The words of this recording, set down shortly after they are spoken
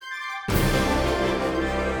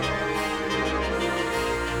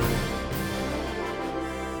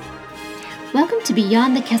Welcome to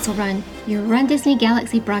Beyond the Kessel Run, your Run Disney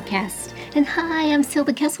Galaxy broadcast. And hi, I'm still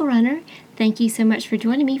the Kessel Runner. Thank you so much for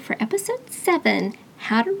joining me for episode 7,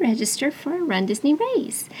 How to Register for a Run Disney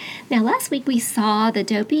Race. Now, last week we saw the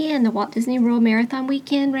Dopey and the Walt Disney World Marathon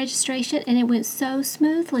Weekend registration, and it went so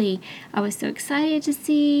smoothly. I was so excited to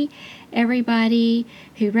see everybody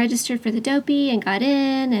who registered for the Dopey and got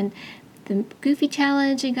in, and the Goofy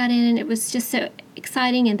Challenge and got in, and it was just so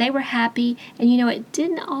exciting, and they were happy. And it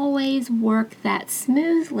didn't always work that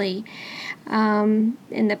smoothly. In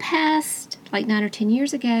the past, like 9 or 10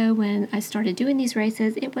 years ago, when I started doing these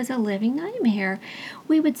races, it was a living nightmare.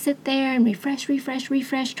 We would sit there and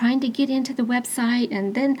refresh, trying to get into the website,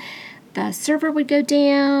 and then the server would go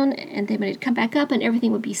down, and then it'd come back up and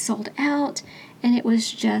everything would be sold out, and it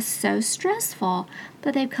was just so stressful.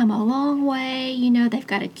 But they've come a long way. They've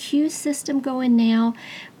got a queue system going now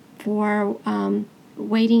for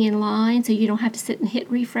waiting in line, so you don't have to sit and hit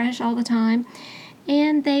refresh all the time.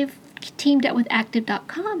 And they've teamed up with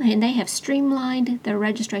Active.com, and they have streamlined the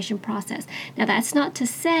registration process. Now, that's not to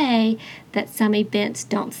say that some events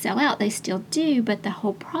don't sell out. They still do, but the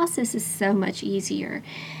whole process is so much easier.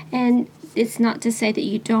 And it's not to say that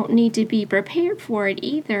you don't need to be prepared for it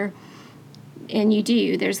either. And you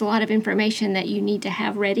do. There's a lot of information that you need to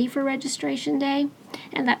have ready for registration day,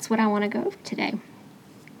 and that's what I want to go over today.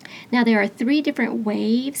 Now, there are 3 different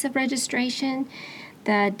waves of registration.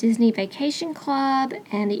 The Disney Vacation Club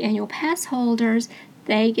and the annual pass holders,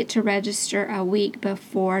 they get to register a week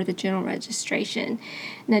before the general registration.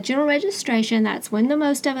 Now, general registration, that's when the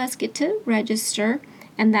most of us get to register,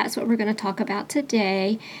 and that's what we're going to talk about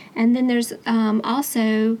today. And then there's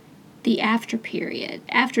also the after period,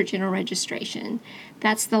 after general registration.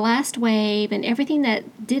 That's the last wave, and everything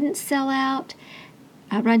that didn't sell out,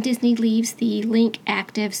 Run Disney leaves the link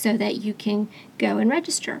active so that you can go and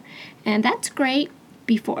register. And that's great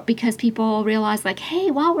because people realize, like,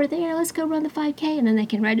 hey, while we're there, let's go run the 5K, and then they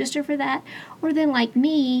can register for that. Or then, like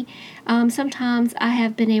me, sometimes I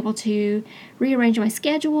have been able to rearrange my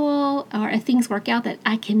schedule, or if things work out that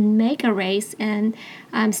I can make a race, and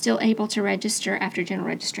I'm still able to register after general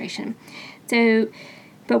registration.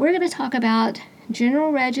 But we're going to talk about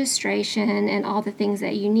general registration and all the things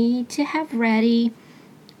that you need to have ready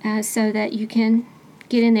so that you can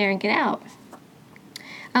get in there and get out.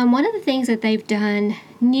 One of the things that they've done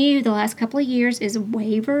new the last couple of years is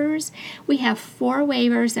waivers. We have 4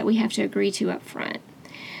 waivers that we have to agree to up front.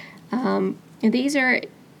 And these are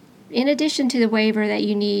in addition to the waiver that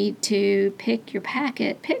you need to pick your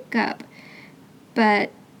packet pickup.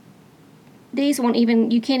 But these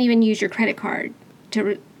you can't even use your credit card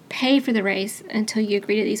to pay for the race until you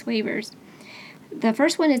agree to these waivers. The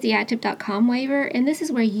first one is the Active.com waiver, and this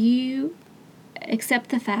is where you accept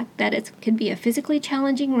the fact that it could be a physically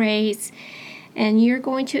challenging race, and you're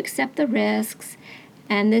going to accept the risks,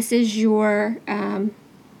 and this is your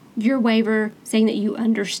waiver saying that you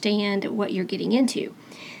understand what you're getting into.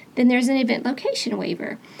 Then there's an event location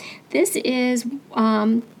waiver. This is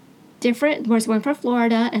different. There's one for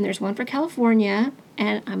Florida and there's one for California,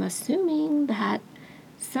 and I'm assuming that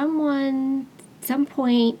someone some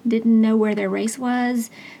point didn't know where their race was,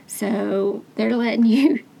 so they're letting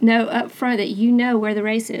you know up front that you know where the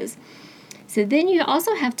race is. So then you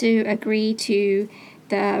also have to agree to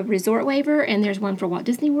the resort waiver, and there's one for Walt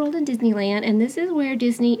Disney World and Disneyland, and this is where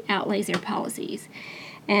Disney outlays their policies.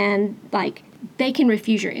 And they can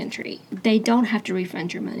refuse your entry. They don't have to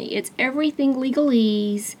refund your money. It's everything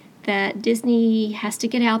legalese that Disney has to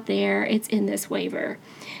get out there. It's in this waiver.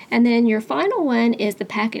 And then your final one is the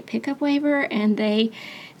packet pickup waiver, and they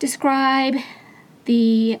describe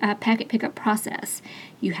the packet pickup process.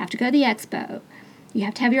 You have to go to the expo. You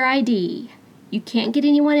have to have your ID. You can't get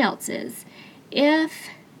anyone else's. If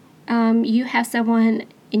you have someone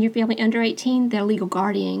in your family under 18, their legal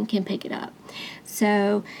guardian can pick it up.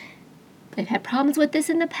 So they've had problems with this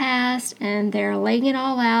in the past, and they're laying it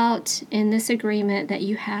all out in this agreement that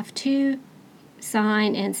you have to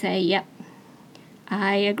sign and say, yep,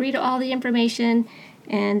 I agree to all the information,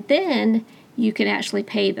 and then you can actually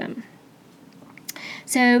pay them.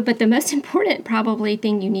 But the most important probably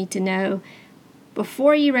thing you need to know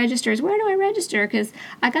before you register is, where do I register? Because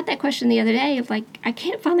I got that question the other day of I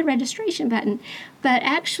can't find the registration button. But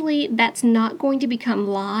actually, that's not going to become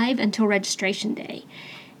live until registration day.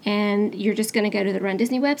 And you're just going to go to the Run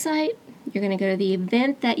Disney website. You're going to go to the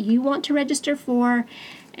event that you want to register for.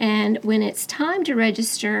 And when it's time to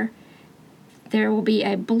register, there will be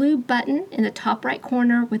a blue button in the top right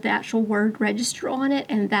corner with the actual word register on it,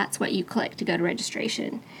 and that's what you click to go to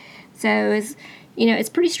registration. So it's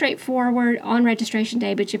pretty straightforward on registration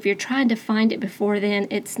day, but if you're trying to find it before then,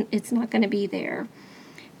 it's not going to be there.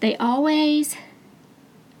 They always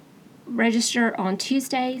register on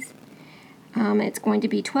Tuesdays. It's going to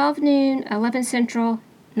be 12 noon, 11 Central,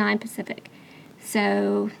 9 Pacific.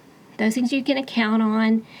 So those things you can count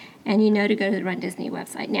on, and you know to go to the Run Disney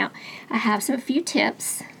website. Now, I have a few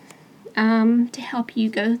tips to help you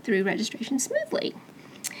go through registration smoothly.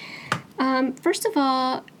 First of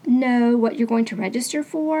all, know what you're going to register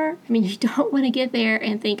for. I mean, you don't want to get there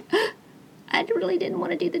and think, oh, I really didn't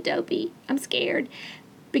want to do the Dopey. I'm scared.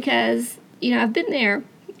 Because, I've been there.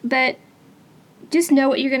 But just know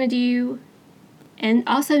what you're going to do. And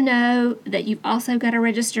also know that you've also got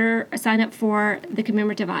to sign up for the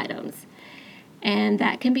commemorative items. And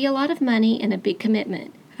that can be a lot of money and a big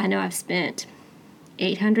commitment. I know I've spent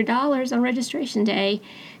 $800 on registration day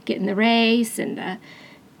getting the race and the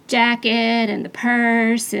jacket and the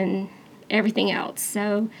purse and everything else.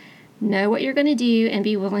 So know what you're going to do and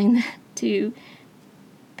be willing to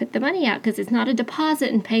put the money out, because it's not a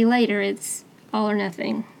deposit and pay later. It's all or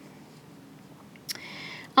nothing.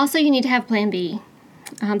 Also, you need to have Plan B.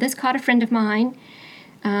 This caught a friend of mine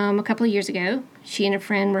a couple of years ago. She and a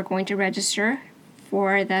friend were going to register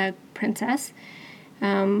for the Princess. They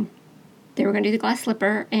were going to do the glass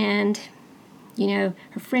slipper, and, her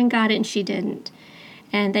friend got it and she didn't.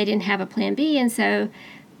 And they didn't have a Plan B, and so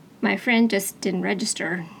my friend just didn't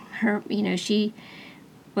register. She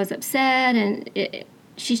was upset, and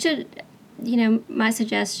she should, my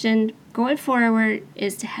suggestion going forward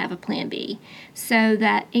is to have a Plan B, so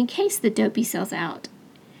that in case the Dopey sells out,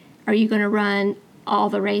 are you going to run all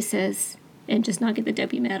the races and just not get the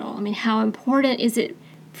Dopey medal? I mean, how important is it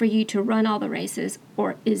for you to run all the races,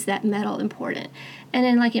 or is that medal important? And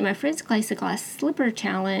then, like in my friend's case, the glass slipper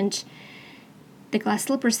challenge, the glass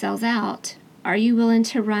slipper sells out. Are you willing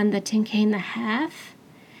to run the 10K and the half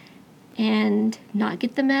and not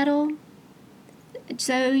get the medal?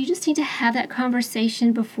 So you just need to have that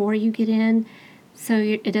conversation before you get in, so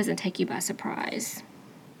it doesn't take you by surprise.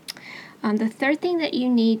 The third thing that you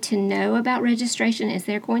need to know about registration is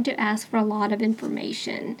they're going to ask for a lot of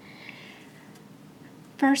information.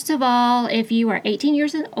 First of all, if you are 18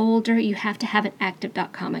 years and older, you have to have an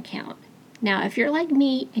active.com account. Now, if you're like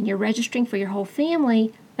me and you're registering for your whole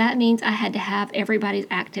family, that means I had to have everybody's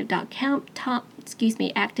active.com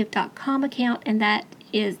account, and that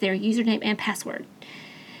is their username and password.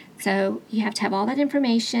 So you have to have all that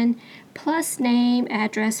information, plus name,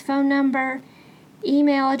 address, phone number,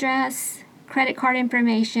 email address, credit card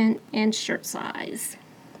information, and shirt size.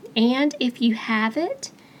 And if you have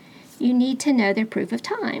it, you need to know their proof of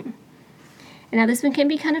time. And now this one can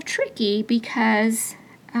be kind of tricky because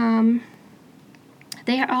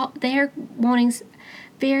they are wanting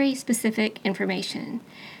very specific information.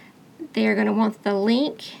 They are going to want the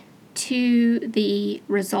link to the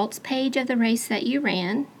results page of the race that you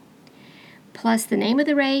ran, plus the name of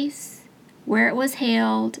the race, where it was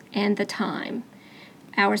held, and the time,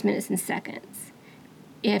 hours, minutes, and seconds.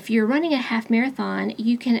 If you're running a half marathon,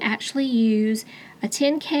 you can actually use a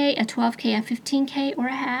 10K, a 12K, a 15K, or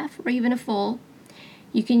a half, or even a full.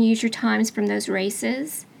 You can use your times from those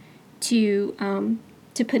races to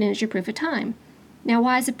put in as your proof of time. Now,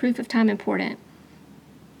 why is the proof of time important?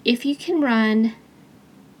 If you can run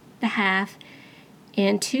the half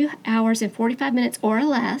in 2 hours and 45 minutes or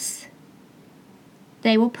less,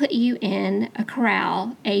 they will put you in a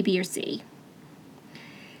corral, A, B, or C.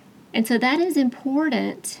 And so that is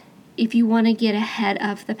important if you want to get ahead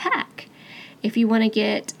of the pack, if you want to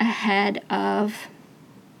get ahead of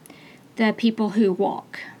the people who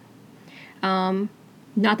walk.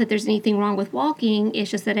 Not that there's anything wrong with walking,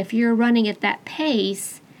 it's just that if you're running at that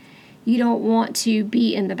pace, you don't want to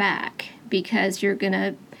be in the back because you're going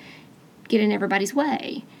to get in everybody's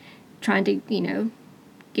way trying to,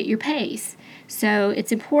 get your pace. So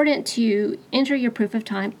it's important to enter your proof of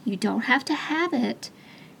time. You don't have to have it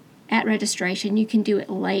at registration. You can do it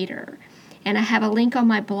later. And I have a link on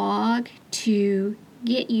my blog to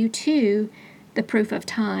get you to the proof of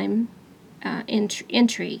time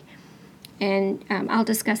entry. And I'll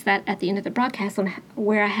discuss that at the end of the broadcast on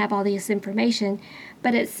where I have all this information.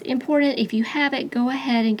 But it's important, if you have it, go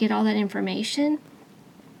ahead and get all that information.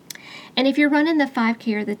 And if you're running the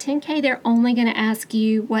 5K or the 10K, they're only going to ask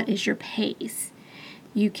you what is your pace.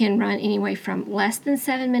 You can run anywhere from less than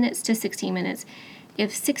 7 minutes to 16 minutes.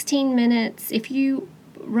 If you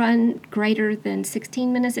run greater than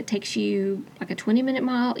 16 minutes, it takes you like a 20-minute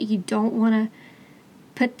mile. You don't want to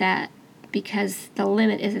put that because the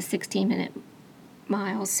limit is a 16-minute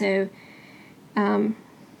mile. So,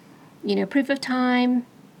 proof of time,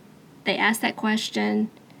 they ask that question.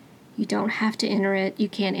 You don't have to enter it. You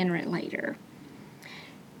can enter it later.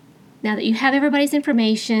 Now that you have everybody's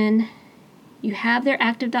information, You have their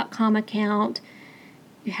active.com account.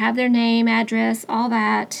 You have their name, address, all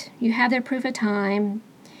that. You have their proof of time.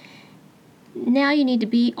 Now you need to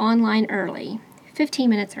be online early, 15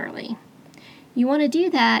 minutes early. You want to do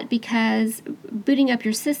that because booting up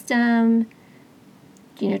your system,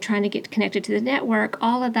 trying to get connected to the network,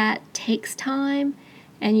 all of that takes time,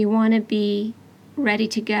 and you want to be ready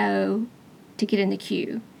to go to get in the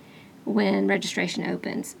queue when registration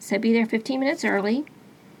opens. So be there 15 minutes early.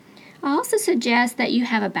 I also suggest that you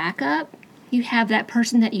have a backup. You have that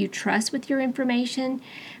person that you trust with your information.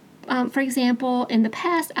 For example, in the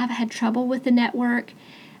past, I've had trouble with the network.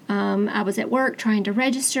 I was at work trying to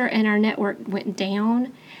register and our network went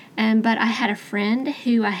down. But I had a friend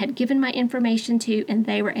who I had given my information to, and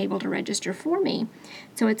they were able to register for me.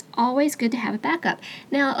 So it's always good to have a backup.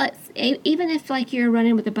 Now, even if you're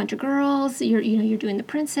running with a bunch of girls, you're doing the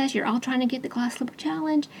princess, you're all trying to get the Glass Slipper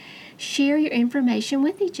Challenge, share your information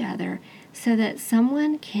with each other so that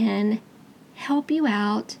someone can help you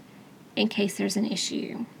out in case there's an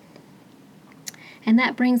issue. And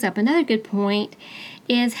that brings up another good point,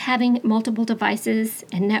 is having multiple devices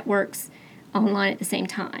and networks online at the same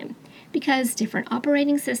time, because different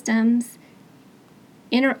operating systems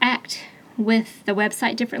interact with the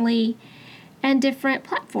website differently, and different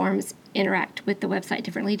platforms interact with the website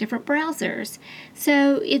differently, different browsers.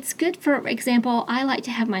 So it's good. For example, I like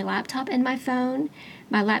to have my laptop and my phone.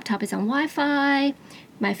 My laptop is on Wi-Fi,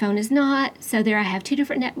 my phone is not, so there I have two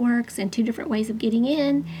different networks and two different ways of getting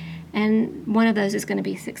in, and one of those is going to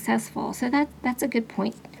be successful. So that's a good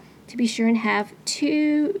point, to be sure and have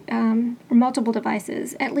two or multiple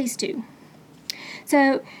devices, at least two.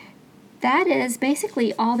 So that is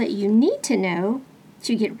basically all that you need to know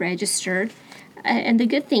to get registered. And the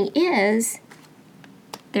good thing is,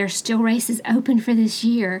 there's still races open for this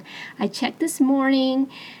year. I checked this morning,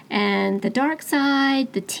 and the Dark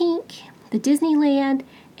Side, the Tink, the Disneyland,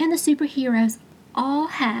 and the Superheroes all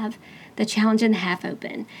have the Challenge and the Half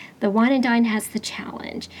open. The Wine and Dine has the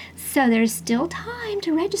Challenge. So there's still time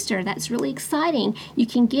to register. That's really exciting. You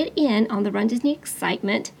can get in on the Run Disney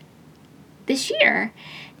Excitement this year.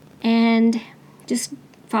 And just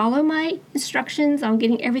follow my instructions on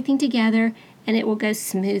getting everything together, and it will go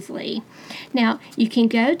smoothly. Now, you can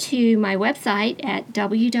go to my website at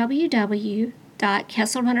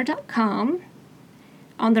www.kesselrunner.com.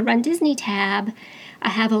 On the Run Disney tab, I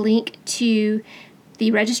have a link to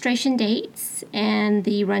the registration dates and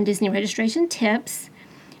the Run Disney registration tips.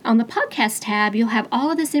 On the podcast tab, you'll have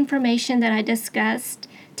all of this information that I discussed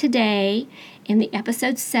today in the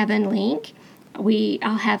episode 7 link.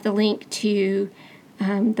 I'll have the link to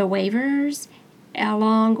the waivers,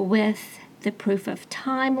 along with the proof of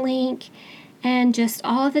time link, and just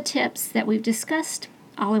all of the tips that we've discussed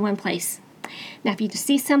all in one place. Now, if you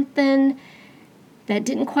see something that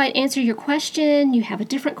didn't quite answer your question, you have a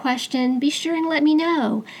different question, be sure and let me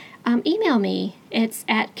know. Email me. It's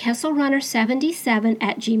at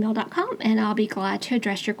kesselrunner77@gmail.com, and I'll be glad to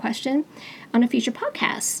address your question on a future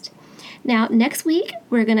podcast. Now, next week,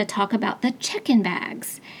 we're going to talk about the check-in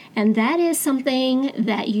bags, and that is something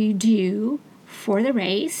that you do for the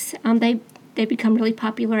race. They become really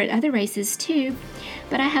popular at other races too,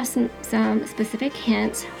 but I have some specific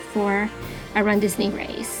hints for a Run Disney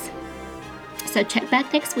race. So check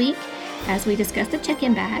back next week as we discuss the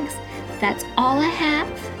check-in bags. That's all I have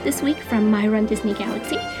this week from my Run Disney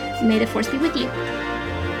Galaxy. May the Force be with you.